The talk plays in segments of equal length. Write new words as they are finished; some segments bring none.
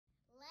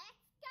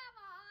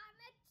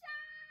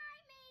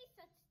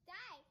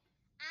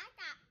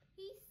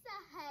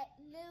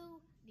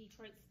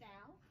Detroit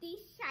style.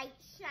 Detroit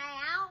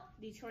style.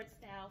 Detroit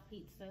style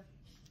pizza.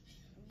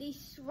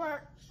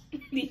 Detroit.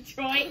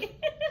 Detroit.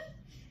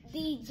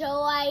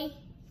 Detroit.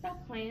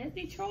 Stop playing. It's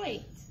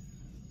Detroit.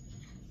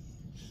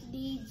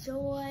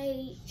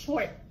 Detroit.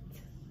 Detroit.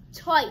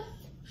 Detroit.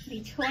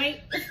 Detroit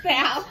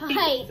style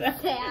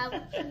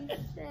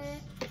pizza.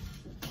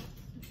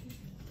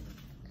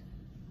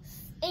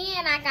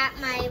 And I got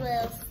my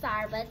little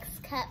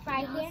Starbucks cup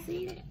right Y'all here.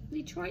 see that?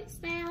 Detroit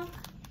style.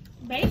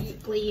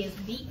 Basically, it's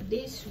deep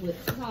dish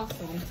with sauce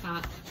on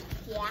top.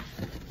 Yeah.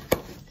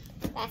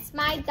 That's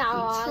my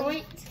dog.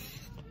 Detroit.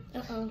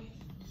 Uh-oh.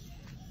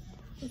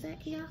 Is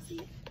that, can y'all see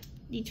it?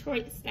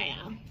 Detroit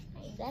style.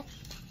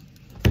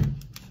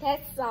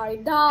 That's our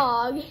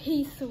dog.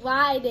 He's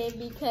riding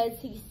because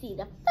he see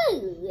the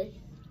food.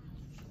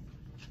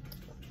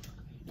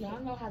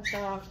 Y'all know how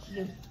dogs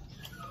do.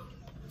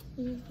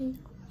 Mm-hmm.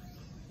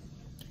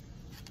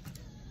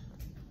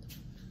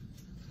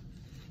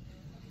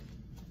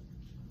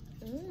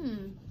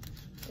 Mmm.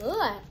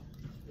 Good.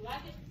 You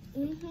like it?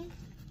 Mm-hmm.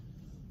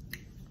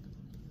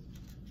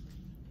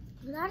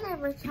 But I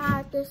never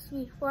tried this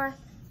before.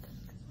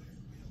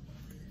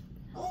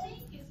 I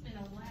think it's been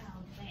a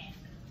while back.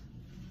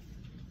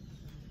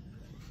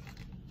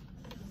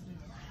 It's been a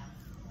while.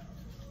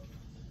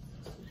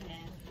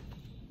 Yeah.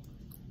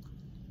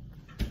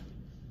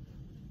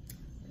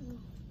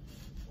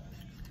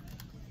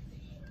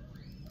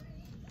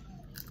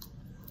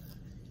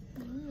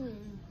 Mmm.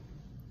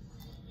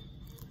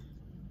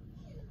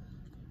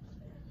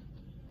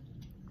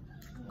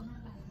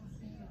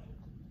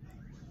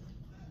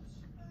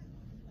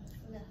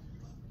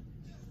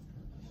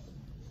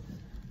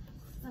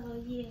 So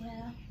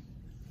yeah.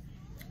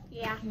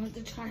 Yeah. I want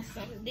to try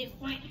something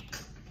different.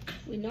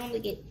 We normally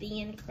get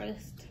thin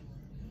crust.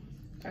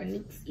 Or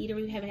Nuke's Eatery.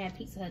 We haven't had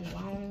Pizza Hut in a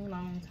long,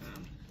 long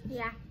time.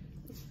 Yeah.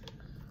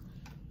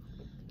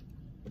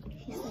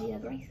 You say yeah,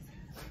 Grace?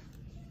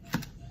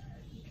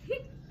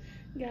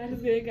 God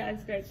is good, God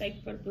is great. Thank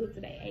you for the food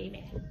today.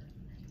 Amen.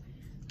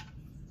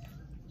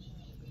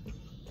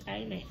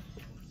 Amen.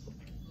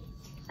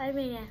 I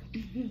mean,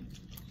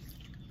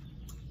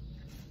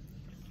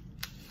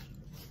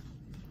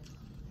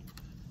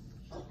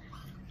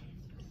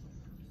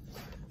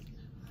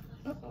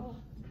 Uh-oh.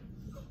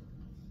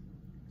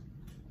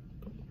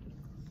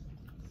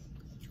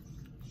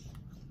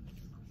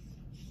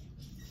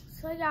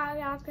 so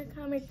y'all can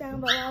comment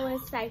down below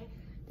and say,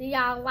 do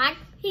y'all like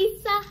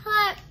Pizza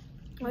Hut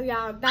or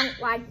y'all don't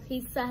like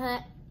Pizza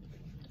Hut?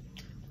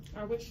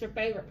 Or what's your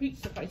favorite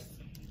pizza place?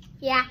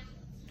 Yeah.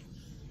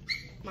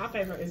 My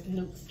favorite is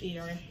Nuke's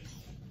Eatery.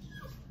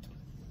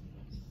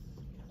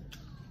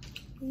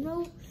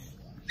 Nope.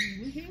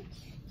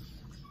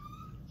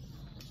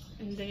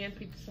 And then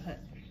Pizza Hut.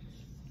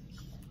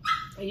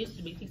 It used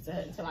to be Pizza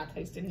Hut until I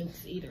tasted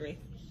Nuke's Eatery.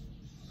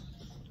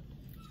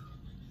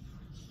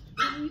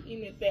 I'm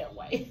eating it that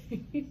way.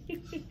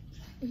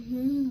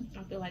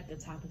 I feel like the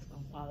top is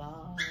gonna fall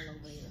all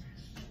over here.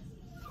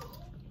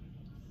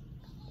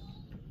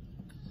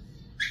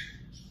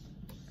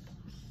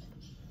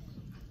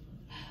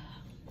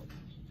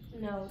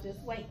 No, just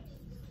wait.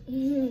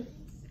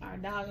 Our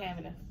dog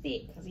having a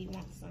fit because he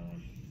wants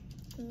some.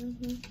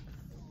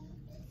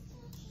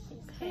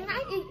 Can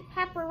I eat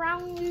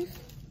pepperonis?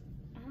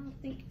 I don't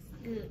think it's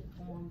good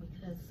for him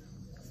because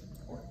it's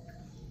pork.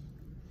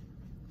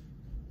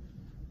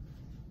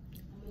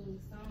 I mean,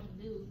 some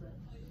do, but.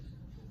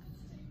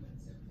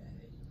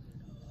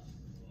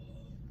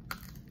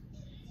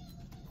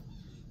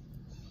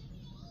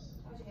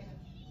 Okay.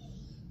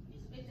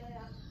 Spit that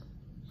out.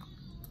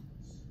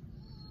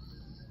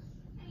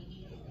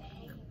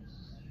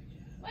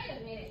 Wait a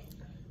minute.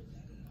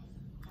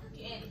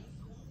 Again.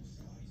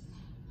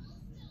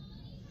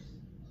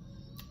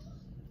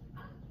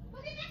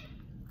 Put it back.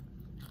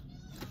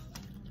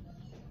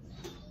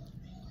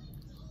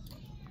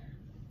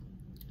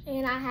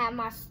 And I have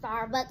my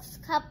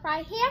Starbucks cup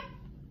right here.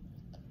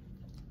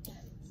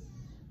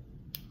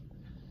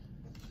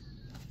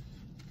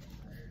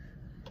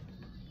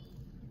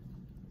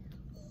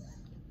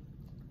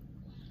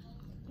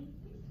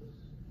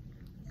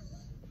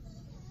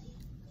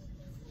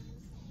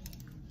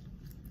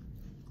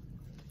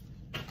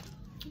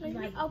 Can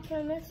you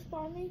open this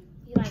for me?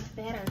 You like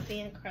that or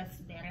thin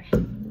crust better?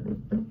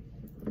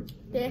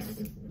 This.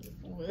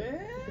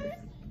 What?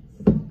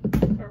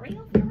 For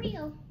real? For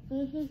real?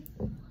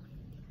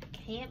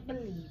 Can't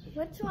believe it.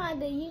 Which one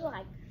do you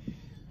like?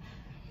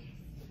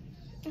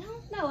 I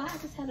don't know. I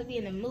just have to be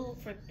in the mood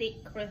for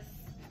thick crust.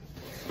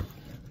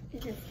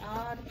 It just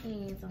all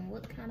depends on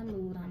what kind of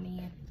mood I'm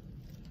in.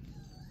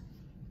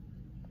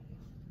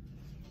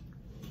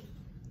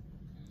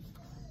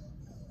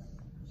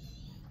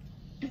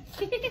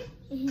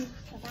 Because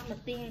I'm a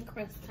thin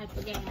crust type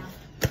of gal.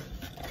 So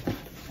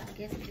I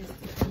guess it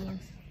just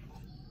depends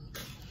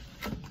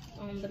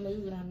on the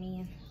mood I'm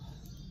in.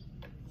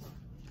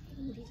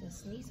 Ooh, he's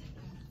just sneezing.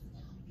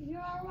 You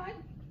alright?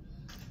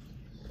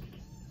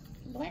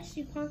 Bless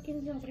you,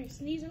 Pumpkin. You over there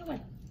sneezing away.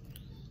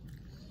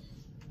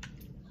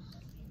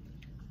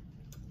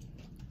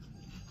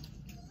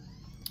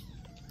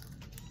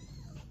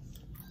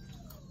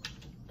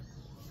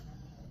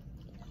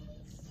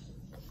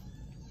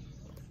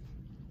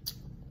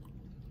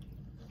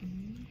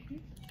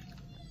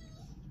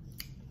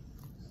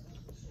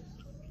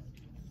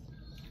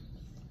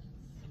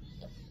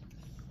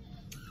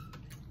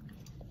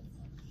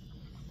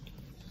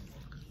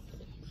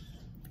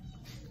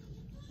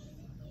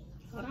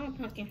 Hold on,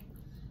 Pumpkin.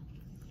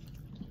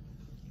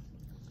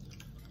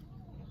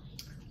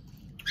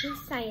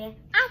 He's saying,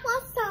 I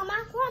want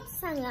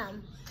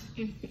some.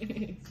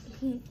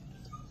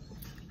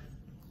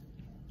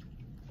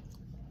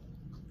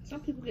 Some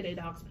people get their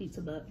dog's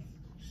pizza, but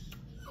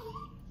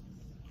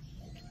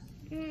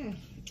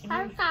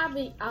I'll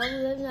probably old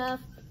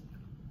enough.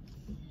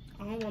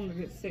 I don't want them to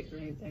get sick or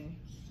anything.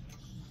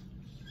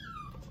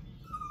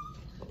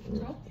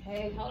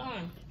 Okay, hold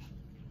on.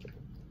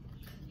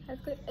 I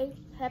could eat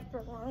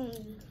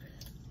pepperoni.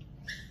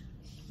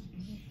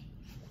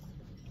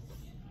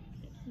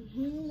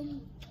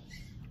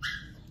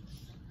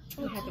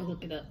 We'll have to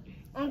look it up.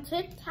 On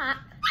TikTok.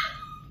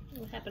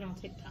 What happened on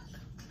TikTok?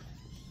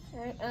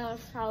 And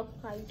also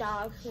my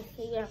dogs to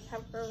see their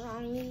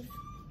pepperonis.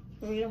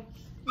 For real?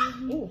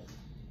 Ooh.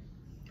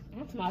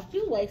 That's my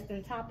few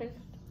wasting toppings.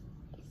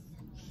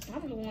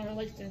 I'm the one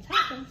wasting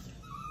toppings.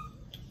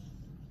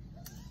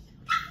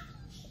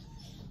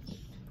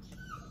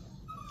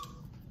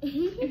 I'm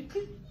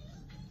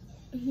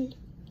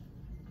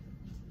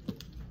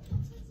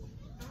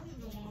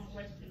the one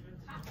wasting the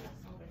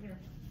toppings over here.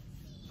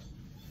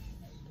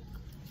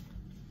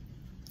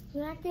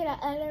 Can I get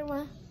another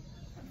one?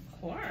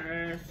 Of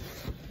course.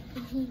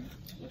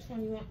 Which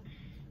one you want?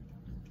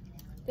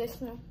 This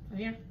one.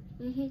 Here?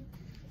 Ooh.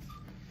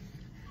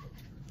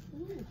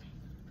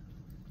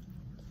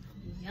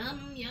 Yum,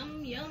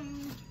 yum,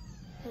 yum.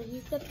 So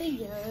you got the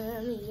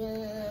yummy.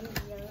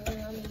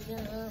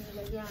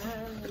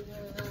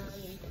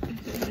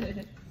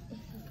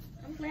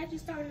 I'm glad you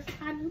started to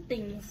try new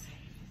things.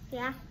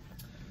 Yeah.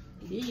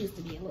 You used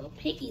to be a little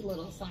picky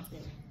little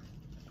something.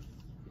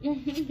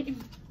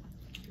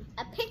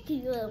 A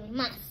picky little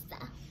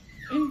monster.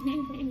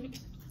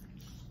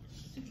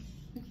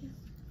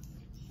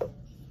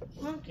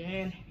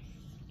 Okay.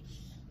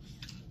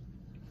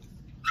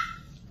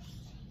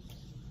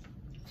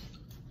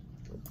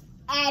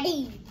 At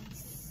ease.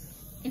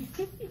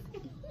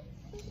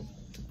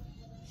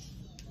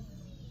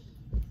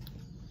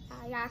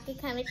 Y'all can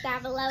comment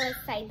down below and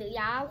say, do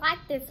y'all like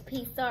this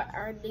pizza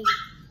or the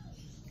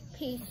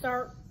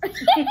pizza?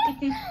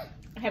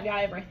 Have y'all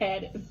ever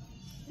had it?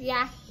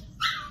 Yeah,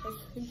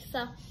 it's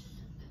pizza.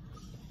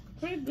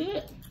 Pretty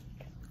good.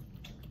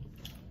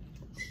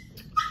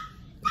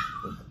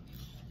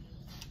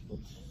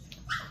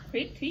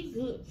 Pretty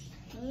good.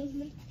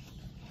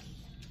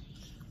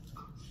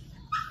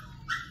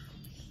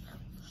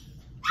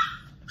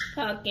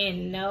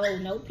 Pumpkin,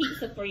 no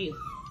pizza for you.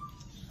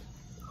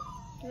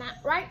 Not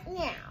right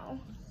now.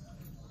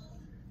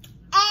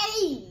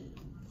 Eddie!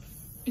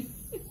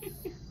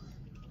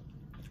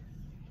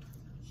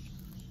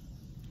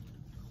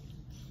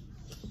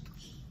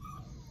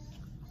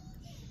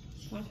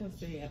 Pumpkin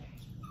said,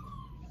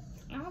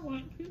 I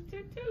want pizza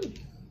too.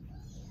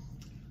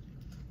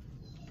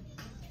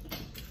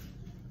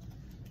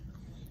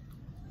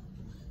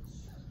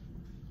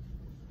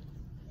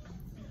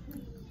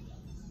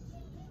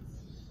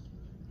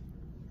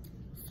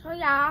 So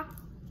y'all,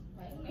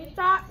 it's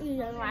not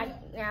eating right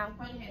now.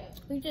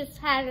 We just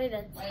had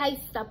a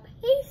taste of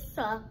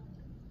pizza.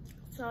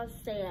 So I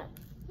said,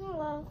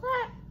 well,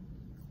 what?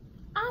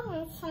 I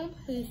want some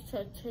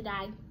pizza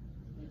today.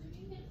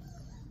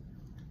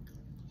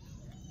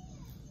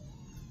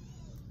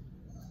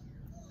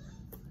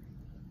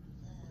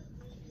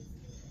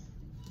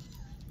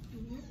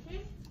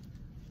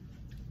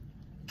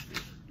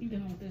 You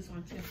done with this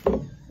one too.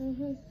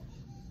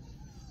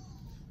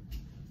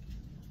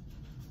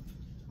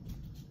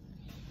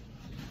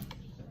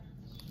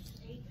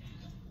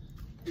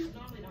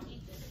 Normally don't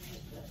eat this,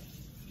 but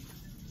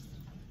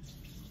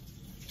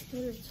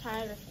We're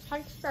trying to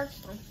taste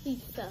some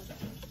pizza.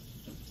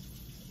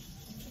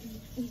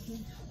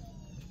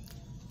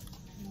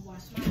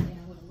 wash mine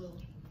down with a little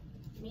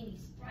mini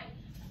Sprite.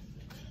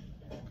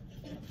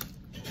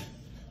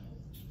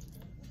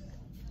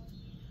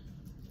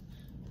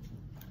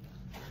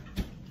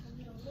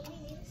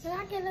 Should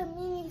I get a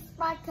mini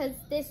Sprite because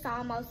this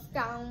almost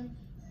gone?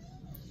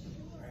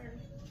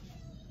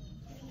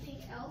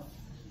 Anything else,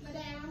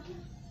 madam?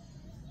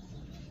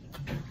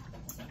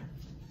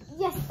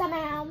 Yes,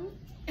 ma'am.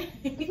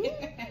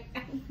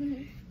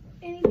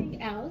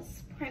 Anything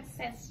else,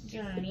 Princess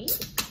Journey?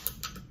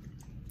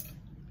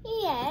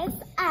 Yes,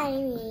 I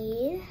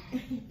need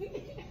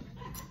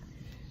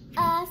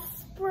a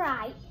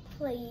Sprite,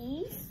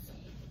 please.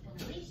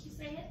 At least you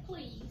said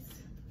please.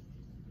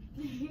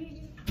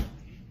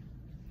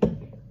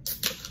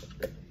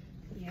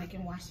 Yeah, I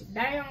can wash it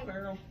down,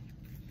 girl.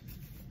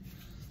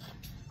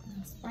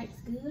 And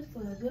Sprite's good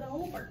for a good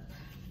old burp.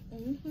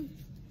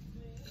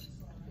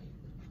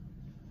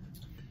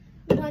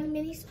 One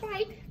mini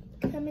Sprite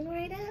coming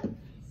right up.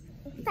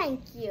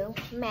 Thank you,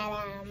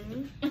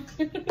 madam.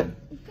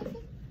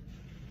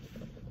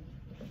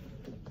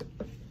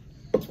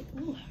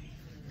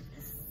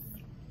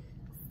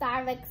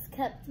 Starbucks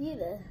cup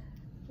either.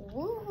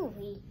 Woo.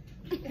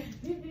 Have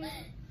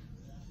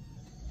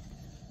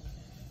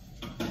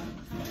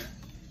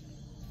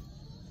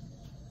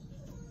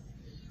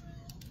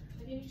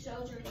you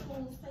showed your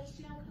cool Space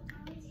Jam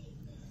cup? Have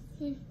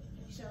you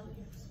showed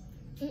yours?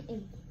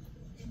 Mm-mm.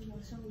 You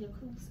want to show me your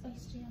cool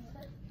Space Jam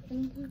cup?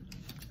 Mm-hmm.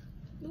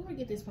 You want to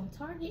get this from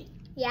Target?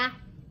 Yeah.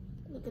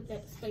 Look at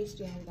that Space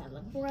Jam. Got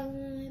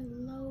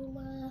LeBron,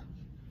 Lola.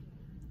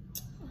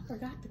 I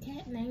forgot the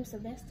cat name.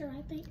 Sylvester,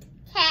 I think.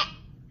 Cat.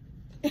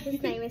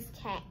 His name is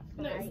Cat.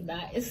 No, it's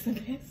not. It's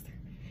Sylvester.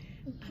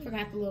 I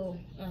forgot the little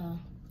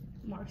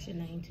Martian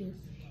name too.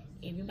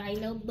 Everybody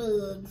know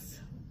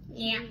Bugs.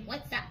 Yeah,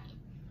 what's up?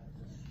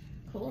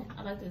 Cool.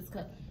 I like this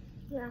cup.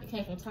 Yeah. It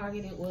came from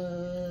Target. It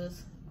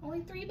was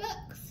only $3.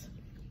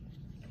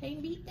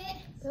 Can't beat that.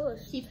 It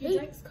was Keep cheap. your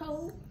drinks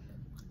cold.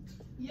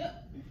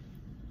 Yep.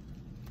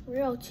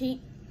 Real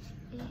cheap.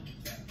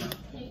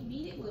 Can't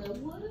beat it with a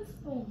wooden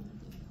spoon.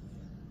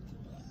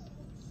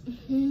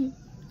 Mm-hmm.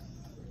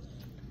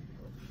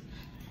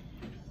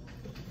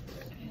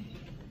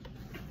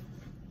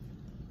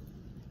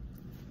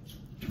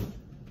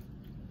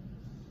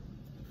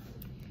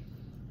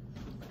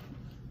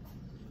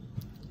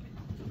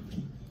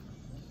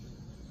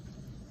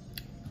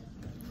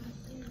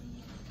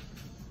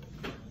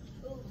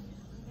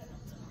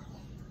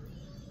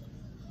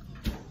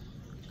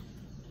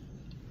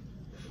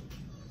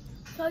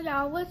 So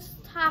y'all, which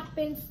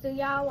toppings do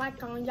y'all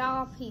like on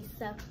y'all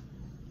pizza?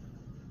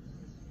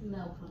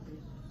 No, puppy.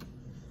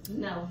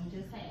 No,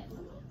 just half.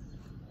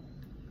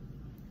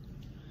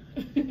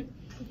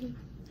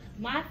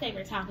 My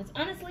favorite toppings,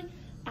 honestly,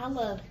 I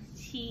love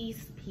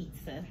cheese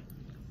pizza.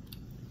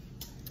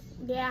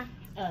 Yeah.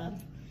 I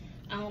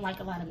don't like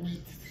a lot of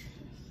meats,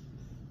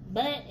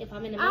 but if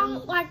I'm in the I mood,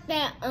 don't like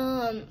that.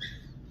 what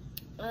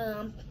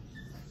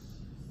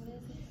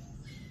is it?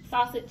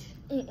 Sausage.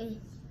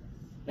 Mm-mm.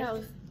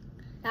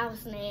 That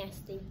was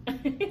nasty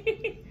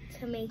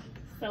to me.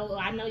 So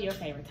I know your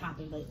favorite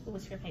topping, but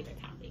what's your favorite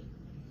topping?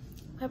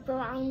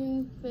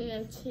 Pepperoni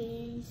and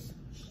cheese.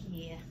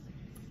 Yeah,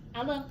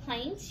 I love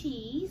plain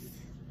cheese,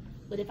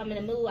 but if I'm in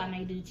the mood, I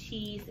may do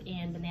cheese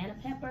and banana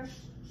pepper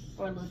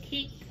for a little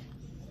kick.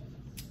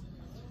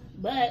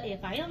 But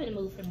if I am in the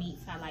mood for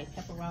meats, I like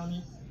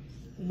pepperoni,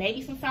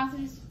 maybe some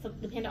sausages, so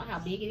depending on how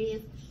big it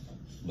is.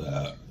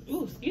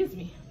 Ooh, excuse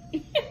me.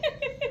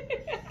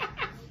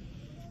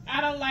 I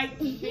don't like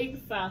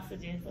big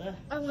sausages.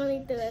 I'm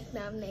gonna do a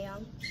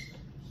thumbnail.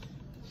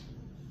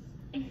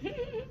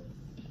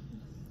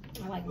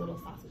 I like little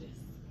sausages.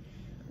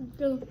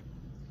 Do.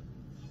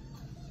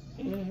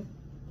 And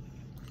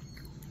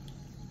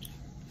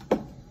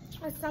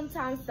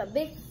sometimes the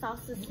big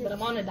sausages. But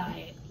I'm on a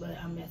diet, but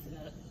I'm messing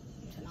up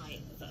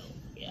tonight, so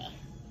yeah.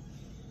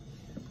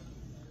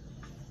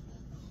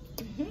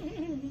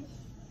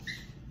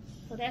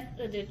 So that's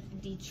the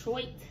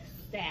Detroit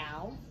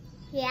style.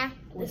 Yeah,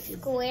 the Which is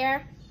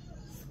square.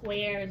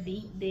 Square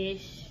deep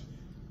dish,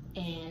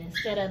 and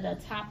instead of the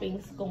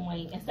toppings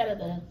going, instead of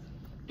the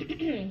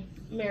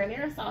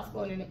marinara sauce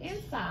going in the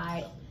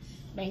inside,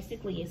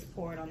 basically it's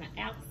poured on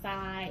the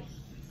outside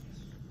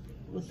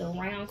with the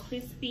round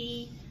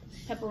crispy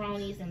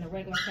pepperonis and the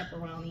regular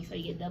pepperoni. So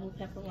you get double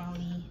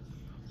pepperoni,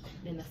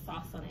 then the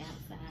sauce on the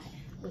outside,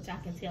 which I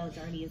can tell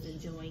Journey is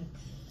enjoying.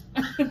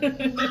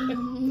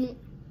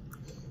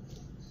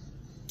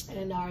 And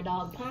then our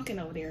dog Pumpkin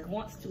over there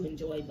wants to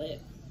enjoy, but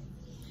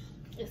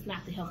it's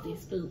not the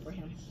healthiest food for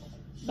him.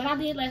 But I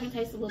did let him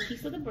taste a little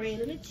piece of the bread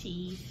and the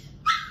cheese.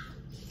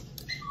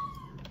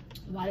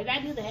 Why did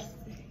I do that?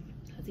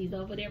 Because he's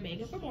over there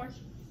begging for more.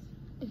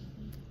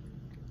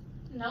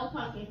 No,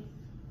 Pumpkin.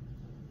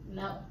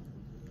 No.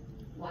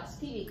 Watch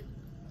TV.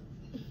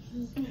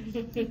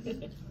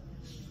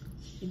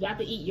 You got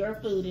to eat your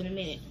food in a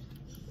minute.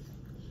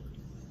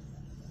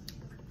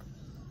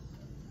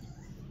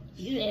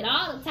 You ate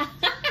all the time.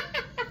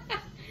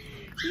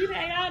 You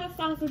ate all the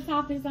sauce and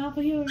toppings off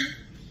of yours.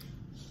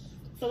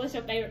 So what's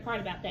your favorite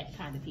part about that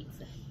kind of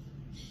pizza?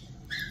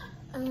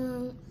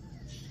 The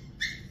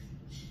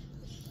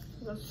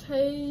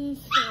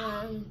cheese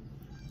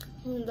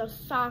and the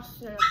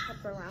sauce and the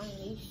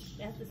pepperoni.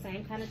 That's the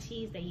same kind of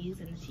cheese they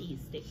use in the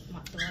cheese sticks,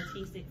 mozzarella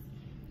cheese sticks.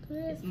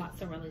 It's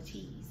mozzarella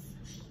cheese.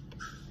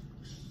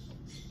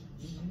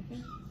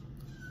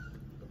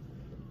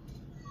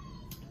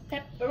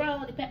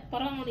 Pepperoni,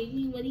 pepperoni,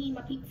 you would eat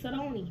my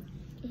pizzaroni.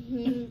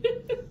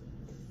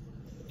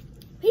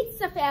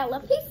 Pizza fella,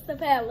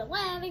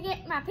 where to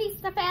get my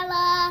pizza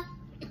fella?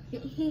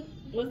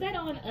 Was that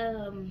on,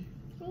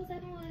 what was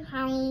that on?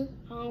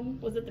 Home.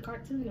 Was it the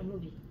cartoon or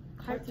movie?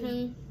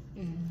 Cartoon.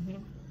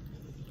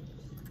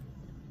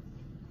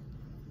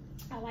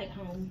 I like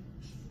Home.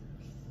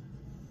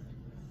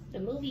 The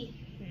movie,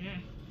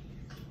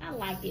 I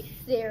like it.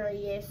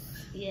 Serious.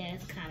 Yeah,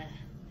 it's kind of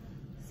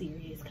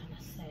serious, kind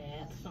of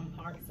sad, some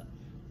parts. So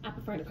I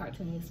prefer the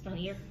cartoon, it's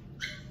funnier.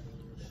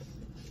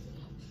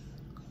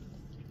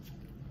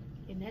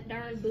 And that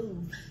darn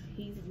Boo,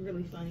 he's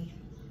really funny.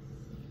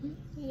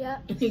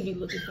 Yep. He be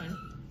looking funny.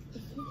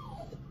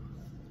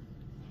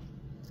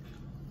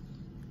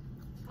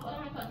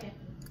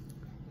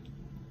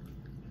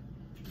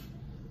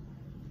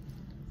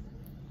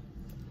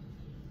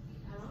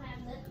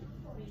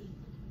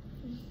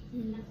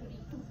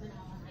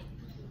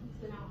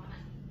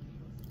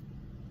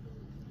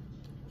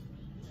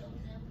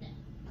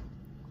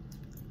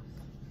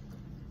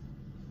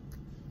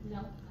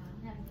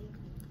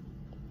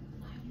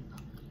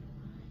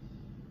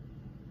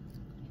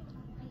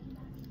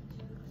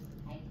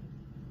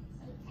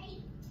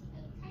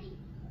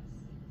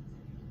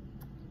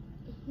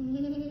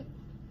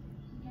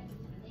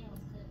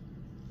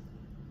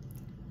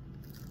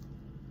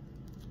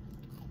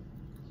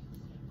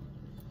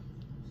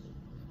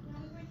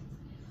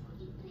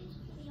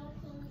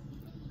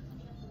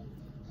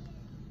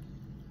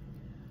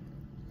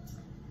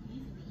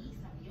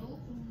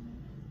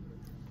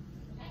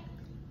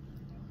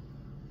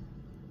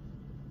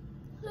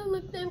 It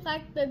looked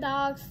like the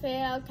dog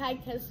said okay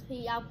because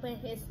he opened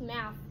his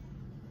mouth.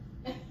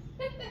 Did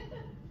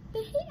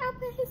he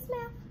open his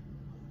mouth?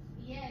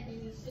 Yeah, then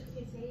he shook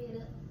his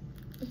head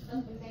up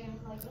and down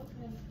like,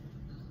 okay,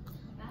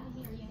 I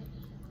hear you.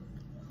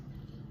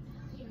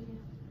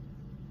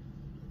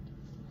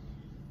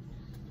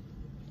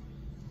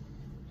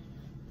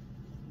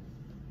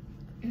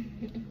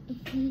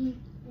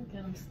 Look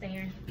at him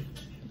staring.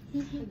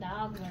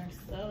 Dogs are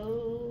so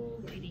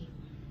greedy.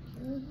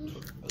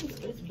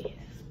 Excuse me,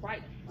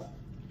 Sprite.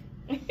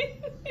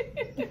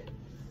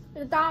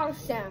 The dog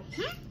sound.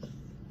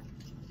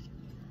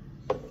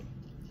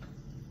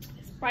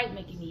 Sprite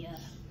making me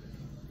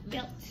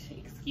belch.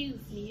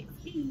 Excuse me.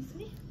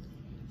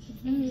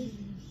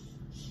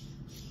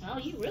 Oh,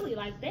 you really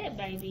like that,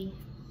 baby.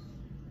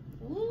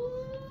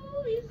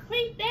 Ooh, you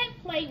cleaned that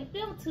plate with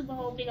them two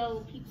whole big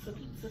old pizzas.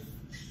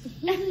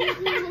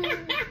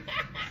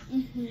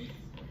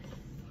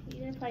 You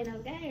didn't play no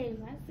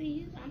games. I see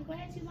you. I'm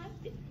glad you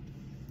liked it.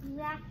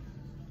 Yeah.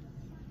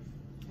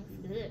 That's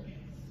good.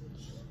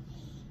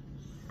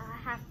 I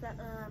have to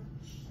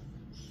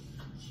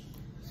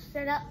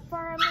sit up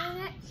for a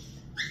minute.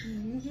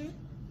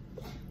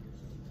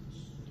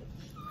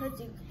 Because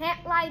you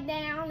can't lie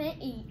down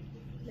and eat.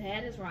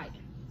 That is right.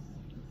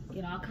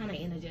 Get all kind of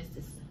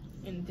indigestion.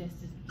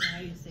 How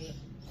you say it?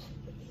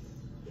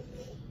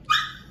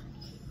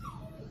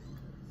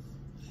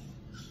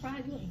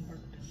 Pride, you ain't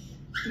worked.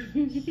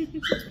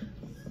 You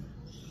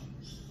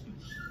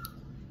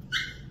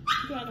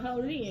trying to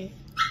hold it in.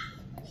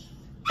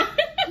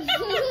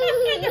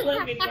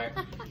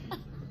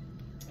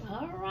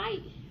 All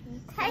right.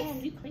 Okay.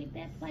 You cleaned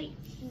that plate.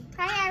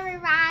 Okay,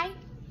 everybody.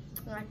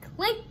 I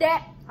click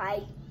that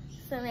plate.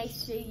 So make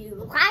sure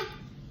you like,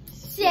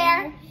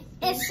 share,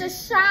 and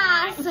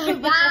subscribe. So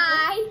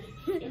bye.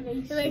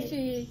 Make sure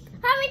you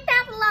comment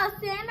down below.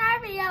 See another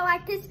video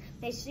like this.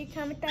 Make sure you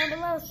comment down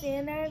below. See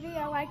another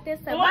video like this.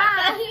 So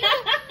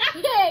bye.